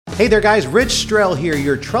Hey there guys, Rich Strell here,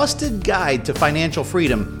 your trusted guide to financial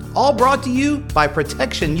freedom, all brought to you by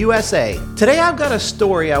Protection USA. Today I've got a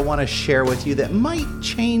story I want to share with you that might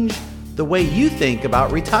change the way you think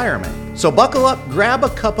about retirement. So buckle up, grab a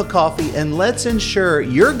cup of coffee, and let's ensure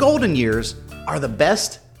your golden years are the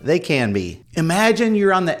best they can be. Imagine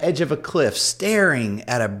you're on the edge of a cliff staring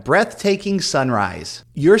at a breathtaking sunrise.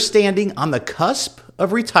 You're standing on the cusp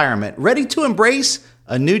of retirement, ready to embrace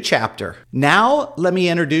a new chapter. Now, let me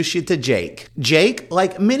introduce you to Jake. Jake,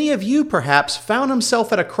 like many of you perhaps, found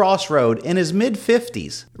himself at a crossroad in his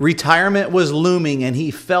mid-50s. Retirement was looming and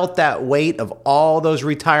he felt that weight of all those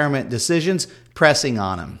retirement decisions pressing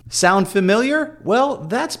on him. Sound familiar? Well,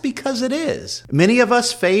 that's because it is. Many of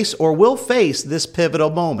us face or will face this pivotal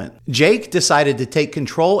moment. Jake decided to take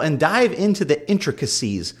control and dive into the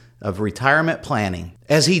intricacies of retirement planning.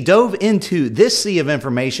 As he dove into this sea of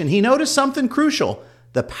information, he noticed something crucial: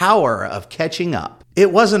 the power of catching up.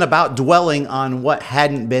 It wasn't about dwelling on what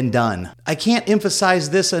hadn't been done. I can't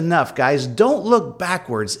emphasize this enough, guys. Don't look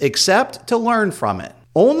backwards except to learn from it.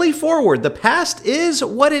 Only forward. The past is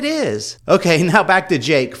what it is. Okay, now back to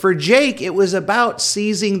Jake. For Jake, it was about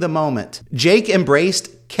seizing the moment. Jake embraced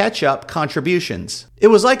catch-up contributions. It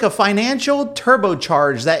was like a financial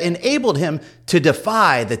turbocharge that enabled him to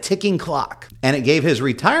defy the ticking clock, and it gave his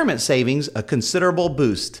retirement savings a considerable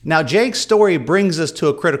boost. Now, Jake's story brings us to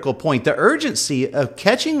a critical point: the urgency of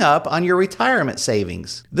catching up on your retirement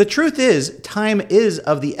savings. The truth is, time is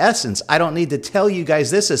of the essence. I don't need to tell you guys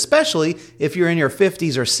this, especially if you're in your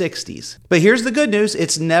 50s or 60s. But here's the good news: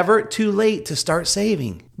 it's never too late to start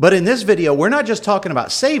saving. But in this video, we're not just talking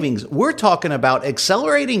about savings, we're talking about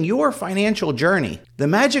accelerating your financial journey. The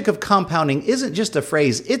magic of compounding isn't just a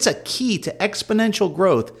phrase, it's a key to exponential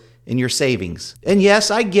growth in your savings. And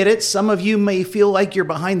yes, I get it. Some of you may feel like you're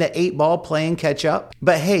behind the 8 ball playing catch up,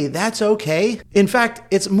 but hey, that's okay. In fact,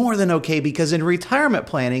 it's more than okay, because in retirement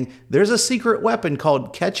planning, there's a secret weapon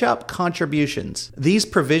called catch-up contributions. These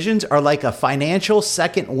provisions are like a financial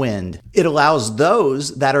second wind. It allows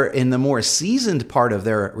those that are in the more seasoned part of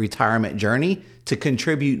their retirement journey to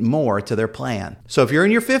contribute more to their plan. So if you're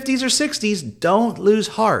in your 50s or 60s, don't lose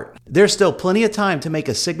heart. There's still plenty of time to make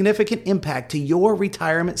a significant impact to your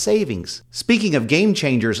retirement savings. Speaking of game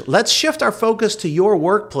changers, let's shift our focus to your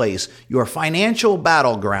workplace, your financial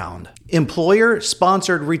battleground.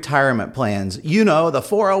 Employer-sponsored retirement plans, you know, the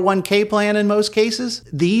 401k plan in most cases,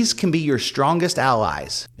 these can be your strongest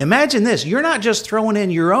allies. Imagine this: you're not just throwing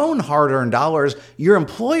in your own hard-earned dollars, your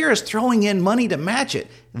employer is throwing in money to match it.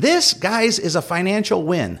 This, guys, is a financial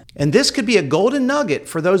win. And this could be a golden nugget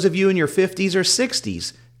for those of you in your 50s or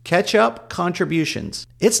 60s. Catch-up contributions.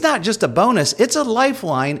 It's not just a bonus, it's a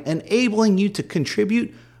lifeline enabling you to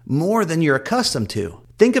contribute more than you're accustomed to.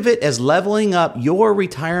 Think of it as leveling up your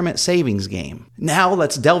retirement savings game. Now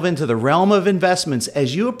let's delve into the realm of investments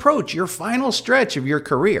as you approach your final stretch of your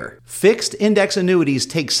career. Fixed index annuities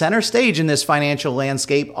take center stage in this financial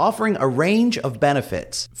landscape, offering a range of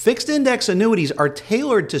benefits. Fixed index annuities are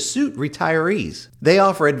tailored to suit retirees. They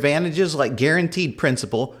offer advantages like guaranteed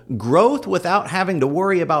principal, growth without having to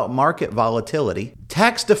worry about market volatility,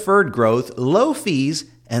 tax-deferred growth, low fees,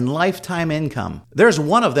 and lifetime income. There's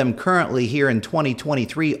one of them currently here in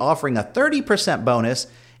 2023 offering a 30% bonus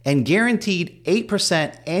and guaranteed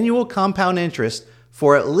 8% annual compound interest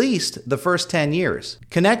for at least the first 10 years.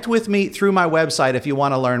 Connect with me through my website if you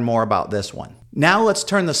want to learn more about this one. Now let's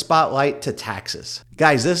turn the spotlight to taxes.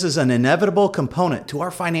 Guys, this is an inevitable component to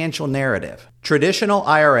our financial narrative. Traditional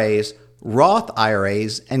IRAs, Roth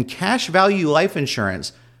IRAs, and cash value life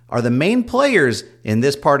insurance are the main players in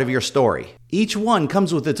this part of your story. Each one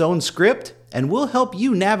comes with its own script and will help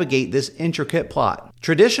you navigate this intricate plot.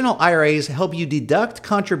 Traditional IRAs help you deduct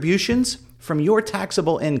contributions from your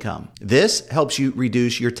taxable income. This helps you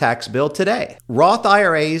reduce your tax bill today. Roth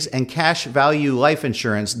IRAs and cash value life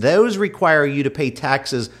insurance, those require you to pay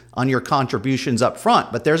taxes on your contributions up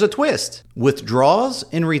front, but there's a twist. Withdrawals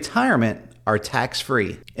in retirement are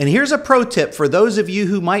tax-free. And here's a pro tip for those of you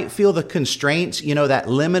who might feel the constraints, that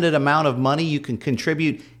limited amount of money you can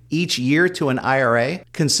contribute each year to an IRA.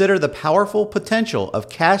 Consider the powerful potential of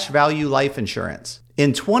cash value life insurance.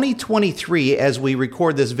 In 2023, as we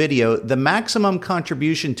record this video, the maximum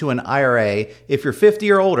contribution to an IRA, if you're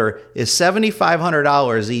 50 or older, is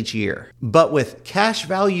 $7,500 each year. But with cash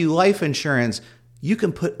value life insurance, you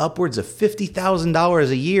can put upwards of $50,000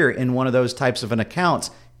 a year in one of those types of an accounts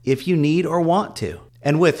if you need or want to.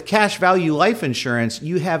 And with cash value life insurance,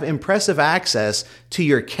 you have impressive access to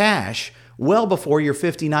your cash well before you're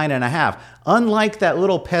 59 and a half, unlike that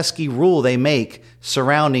little pesky rule they make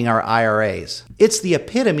surrounding our IRAs. It's the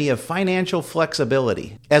epitome of financial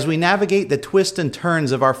flexibility. As we navigate the twists and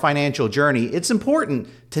turns of our financial journey, it's important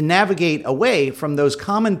to navigate away from those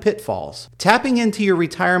common pitfalls. Tapping into your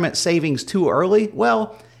retirement savings too early,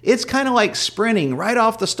 well, it's kind of like sprinting right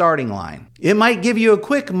off the starting line. It might give you a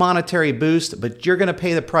quick monetary boost, but you're going to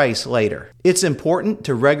pay the price later. It's important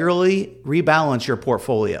to regularly rebalance your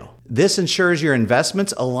portfolio. This ensures your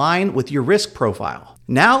investments align with your risk profile.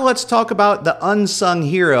 Now let's talk about the unsung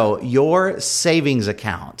hero, your savings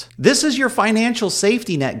account. This is your financial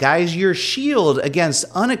safety net, guys, your shield against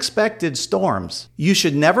unexpected storms. You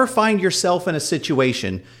should never find yourself in a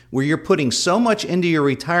situation where you're putting so much into your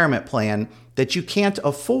retirement plan that you can't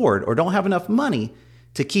afford or don't have enough money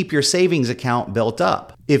to keep your savings account built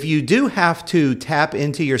up. If you do have to tap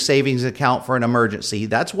into your savings account for an emergency,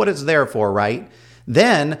 that's what it's there for, right?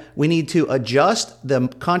 Then we need to adjust the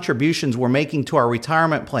contributions we're making to our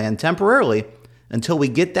retirement plan temporarily until we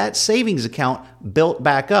get that savings account built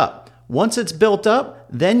back up. Once it's built up,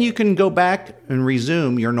 then you can go back and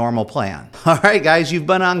resume your normal plan. All right, guys, you've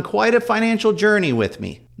been on quite a financial journey with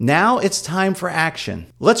me. Now it's time for action.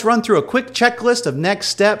 Let's run through a quick checklist of next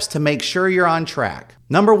steps to make sure you're on track.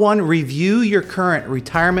 Number 1, review your current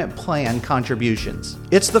retirement plan contributions.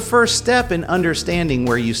 It's the first step in understanding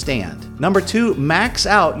where you stand. Number 2, max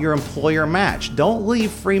out your employer match. Don't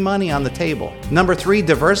leave free money on the table. Number 3,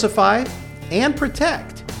 diversify and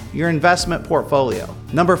protect your investment portfolio.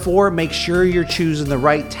 Number 4, make sure you're choosing the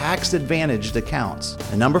right tax-advantaged accounts.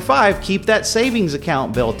 And number 5, keep that savings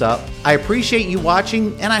account built up. I appreciate you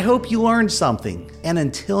watching, and I hope you learned something. And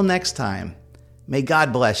until next time, may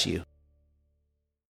God bless you.